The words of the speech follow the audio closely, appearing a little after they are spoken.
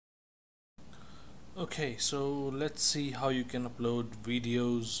Okay, so let's see how you can upload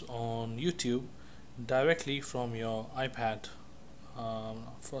videos on YouTube directly from your iPad.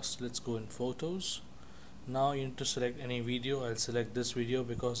 First, let's go in Photos. Now you need to select any video. I'll select this video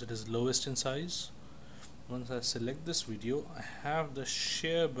because it is lowest in size. Once I select this video, I have the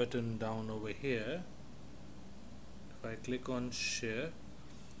share button down over here. If I click on share,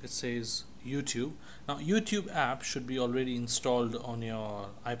 it says YouTube. Now YouTube app should be already installed on your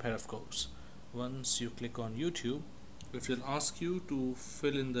iPad, of course. Once you click on YouTube, it will ask you to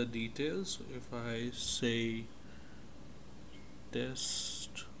fill in the details. If I say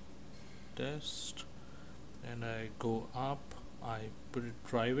test and I go up, I put it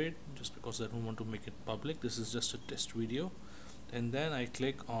private just because I don't want to make it public. This is just a test video, and then I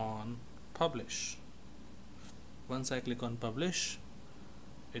click on publish. Once I click on publish,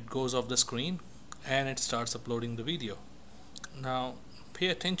 it goes off the screen and it starts uploading the video. Now pay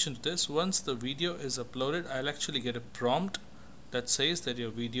attention to this. Once the video is uploaded, I'll actually get a prompt that says that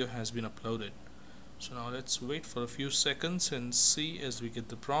your video has been uploaded. So now let's wait for a few seconds and see as we get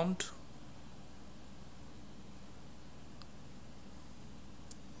the prompt.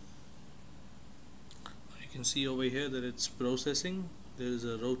 You can see over here that it's processing. There is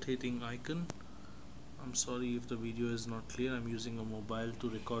a rotating icon. I'm sorry if the video is not clear. I'm using a mobile to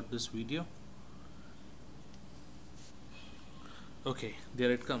record this video. Okay,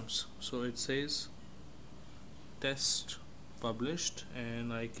 there it comes. So it says test published,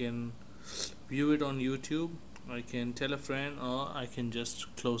 and I can view it on YouTube, I can tell a friend, or I can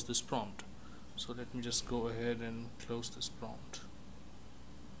just close this prompt. So let me just go ahead and close this prompt.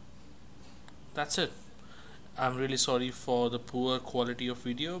 That's it. I'm really sorry for the poor quality of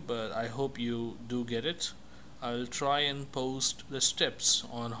video, but I hope you do get it. I'll try and post the steps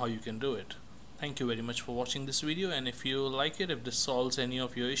on how you can do it. Thank you very much for watching this video, and if you like it, if this solves any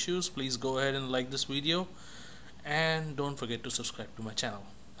of your issues, please go ahead and like this video, and don't forget to subscribe to my channel.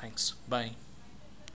 Thanks. Bye.